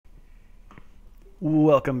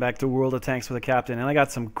Welcome back to World of Tanks with a Captain, and I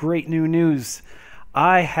got some great new news.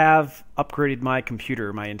 I have upgraded my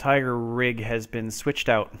computer. My entire rig has been switched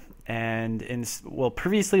out, and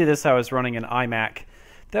previously to this I was running an iMac.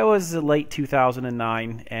 That was late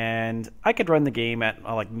 2009, and I could run the game at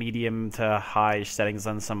like medium to high settings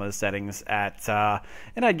on some of the settings and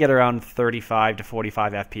I'd get around 35 to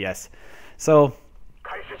 45 FPS. So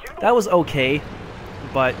that was okay,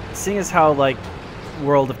 but seeing as how like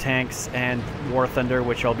World of Tanks and War Thunder,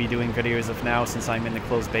 which I'll be doing videos of now since I'm in the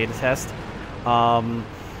closed beta test.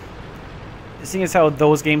 Seeing as how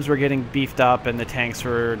those games were getting beefed up and the tanks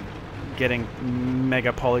were getting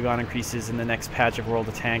mega polygon increases in the next patch of World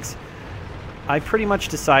of Tanks, I pretty much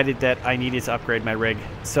decided that I needed to upgrade my rig.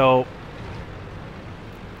 So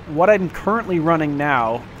what I'm currently running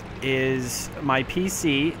now is my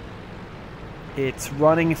PC. It's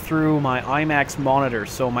running through my IMAX monitor,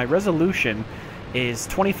 so my resolution is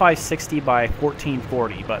 2560 by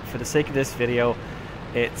 1440, but for the sake of this video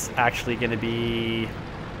it's actually going to be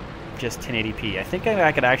just 1080p. I think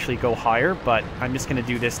I could actually go higher, but I'm just going to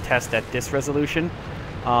do this test at this resolution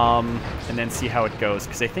and then see how it goes,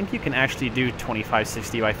 because I think you can actually do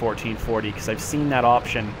 2560 by 1440, because I've seen that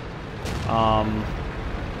option on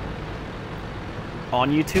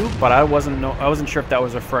YouTube, but I wasn't sure if that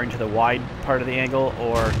was referring to the wide part of the angle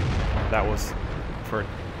or that was for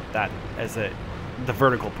that as the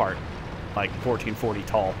vertical part, like 1440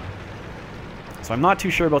 tall. So I'm not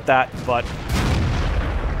too sure about that, but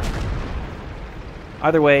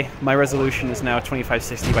either way, my resolution is now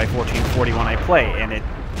 2560 by 1440 when I play, and it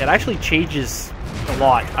actually changes a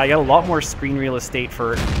lot. I got a lot more screen real estate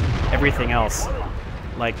for everything else.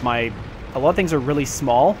 Like a lot of things are really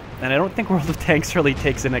small, and I don't think World of Tanks really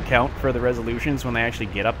takes into account for the resolutions when they actually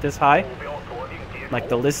get up this high. Like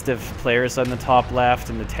the list of players on the top left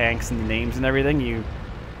and the tanks and the names and everything,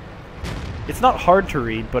 it's not hard to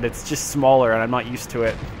read, but it's just smaller and I'm not used to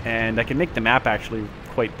it. And I can make the map actually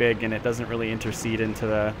quite big, and it doesn't really intercede into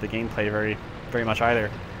the gameplay very much either.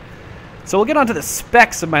 So we'll get on to the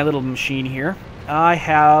specs of my little machine here. I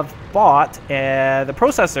have bought, the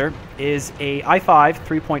processor is a i5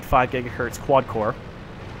 3.5 gigahertz quad-core.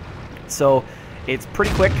 So it's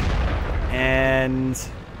pretty quick, and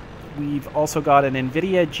we've also got an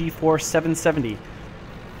nVidia GeForce 770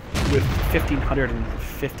 with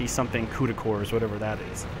 1550 something CUDA cores, whatever that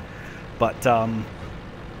is. But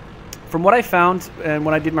from what I found and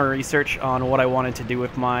when I did my research on what I wanted to do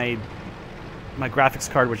with my graphics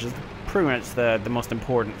card, which is pretty much the most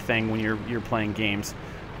important thing when you're playing games,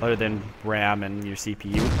 other than RAM and your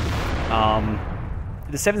CPU,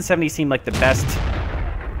 the 770 seemed like the best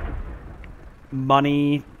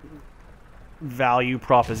money value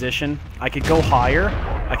proposition. I could go higher.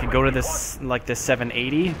 I could go to this like the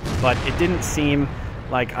 780, but it didn't seem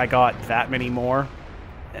like I got that many more,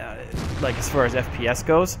 like as far as FPS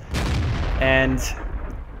goes. And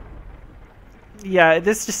yeah,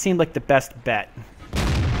 this just seemed like the best bet.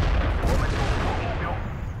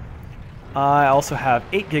 I also have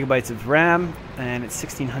 8 gigabytes of RAM, and it's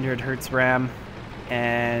 1600 hertz RAM.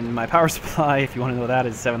 And my power supply, if you want to know that,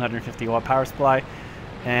 is 750 watt power supply.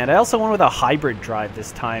 And I also went with a hybrid drive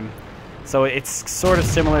this time. So it's sort of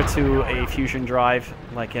similar to a Fusion drive,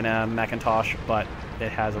 like in a Macintosh, but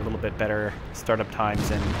it has a little bit better startup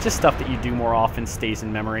times, and just stuff that you do more often stays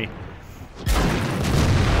in memory.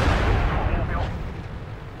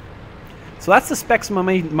 So that's the specs of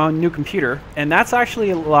my new computer, and that's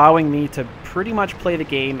actually allowing me to pretty much play the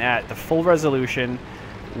game at the full resolution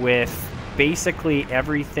with basically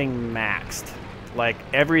everything maxed. Like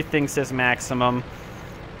everything says maximum.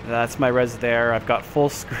 That's my res there. I've got full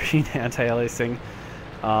screen anti-aliasing.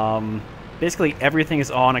 Basically everything is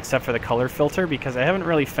on except for the color filter, because I haven't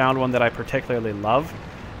really found one that I particularly love.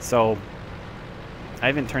 So I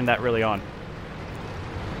haven't turned that really on.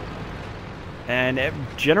 And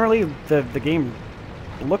generally the game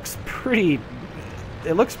looks pretty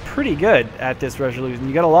good at this resolution.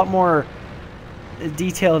 You got a lot more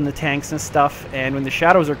detail in the tanks and stuff, and when the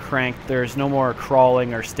shadows are cranked, there's no more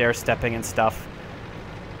crawling or stair-stepping and stuff.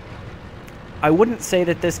 I wouldn't say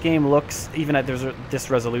that this game looks, even at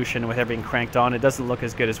this resolution with everything cranked on, it doesn't look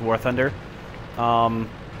as good as War Thunder.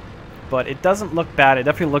 But it doesn't look bad. It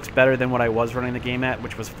definitely looks better than what I was running the game at,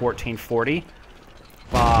 which was 1440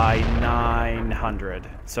 by 900.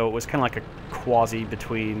 So it was kind of like a quasi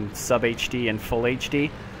between sub HD and full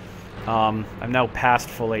HD. I'm now past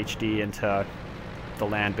full HD into the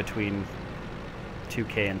land between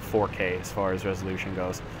 2K and 4K as far as resolution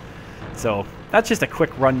goes. So that's just a quick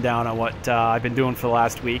rundown on what I've been doing for the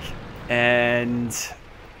last week. And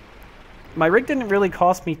my rig didn't really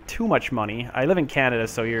cost me too much money. I live in Canada,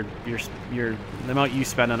 so the amount you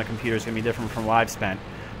spend on a computer is going to be different from what I've spent.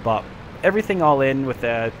 But everything all in with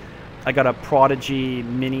I got a Prodigy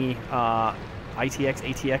Mini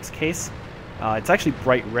ATX case. It's actually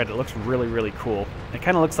bright red. It looks really, really cool. It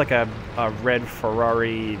kind of looks like a red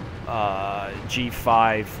Ferrari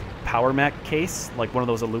G5 Power Mac case, like one of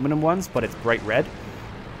those aluminum ones, but it's bright red.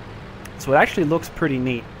 So it actually looks pretty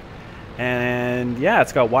neat. And yeah,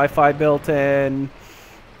 it's got Wi-Fi built in.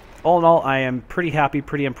 All in all, I am pretty happy,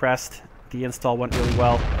 pretty impressed. The install went really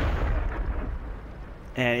well.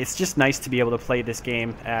 And it's just nice to be able to play this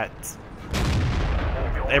game at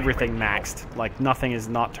everything maxed. Like, nothing is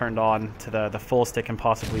not turned on to the fullest it can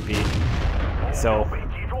possibly be. So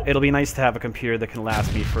it'll be nice to have a computer that can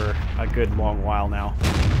last me for a good long while now.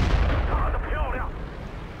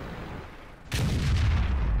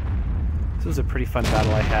 This was a pretty fun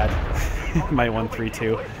battle I had. My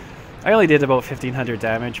 132. I only did about 1500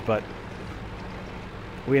 damage, but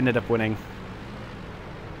we ended up winning.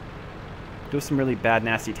 There was some really bad,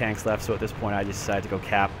 nasty tanks left, so at this point I just decided to go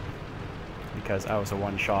cap because I was a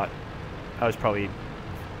one-shot. I was probably,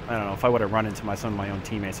 I don't know, if I would have run into some of my own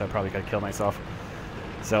teammates, I probably could have killed myself.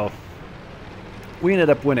 So we ended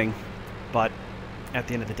up winning, but at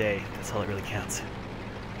the end of the day, that's all that really counts.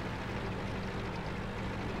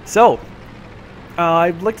 So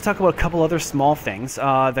I'd like to talk about a couple other small things.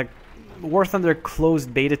 The War Thunder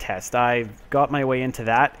closed beta test. I got my way into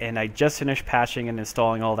that, and I just finished patching and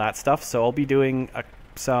installing all that stuff. So I'll be doing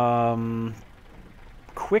some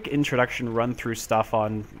quick introduction run-through stuff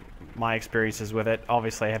on my experiences with it.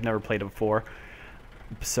 Obviously, I have never played it before,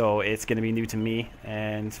 so it's going to be new to me,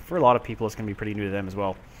 and for a lot of people, it's going to be pretty new to them as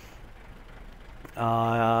well.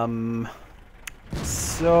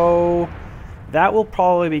 So that will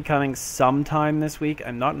probably be coming sometime this week.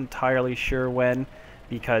 I'm not entirely sure when,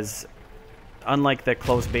 because unlike the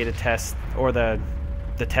closed beta test or the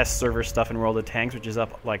test server stuff in World of Tanks, which is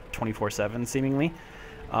up like 24/7 seemingly,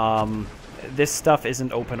 this stuff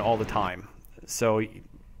isn't open all the time. So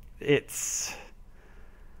there's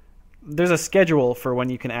a schedule for when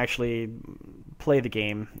you can actually play the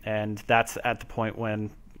game, and that's at the point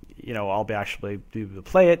when, you know, I'll be actually able to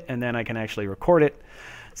play it, and then I can actually record it.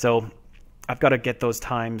 So I've got to get those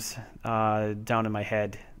times down in my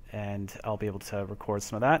head, and I'll be able to record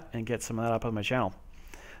some of that and get some of that up on my channel.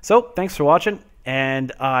 So thanks for watching,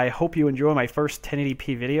 and I hope you enjoy my first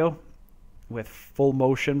 1080p video with full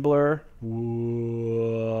motion blur.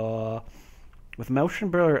 With motion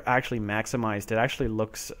blur actually maximized, it actually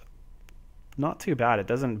looks not too bad. It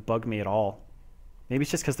doesn't bug me at all. Maybe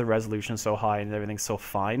it's just because the resolution is so high and everything's so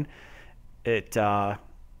fine. It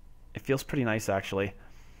feels pretty nice, actually.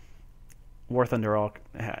 War Thunder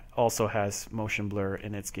also has motion blur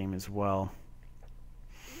in its game as well.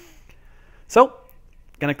 So,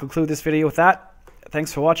 gonna conclude this video with that.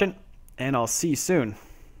 Thanks for watching, and I'll see you soon.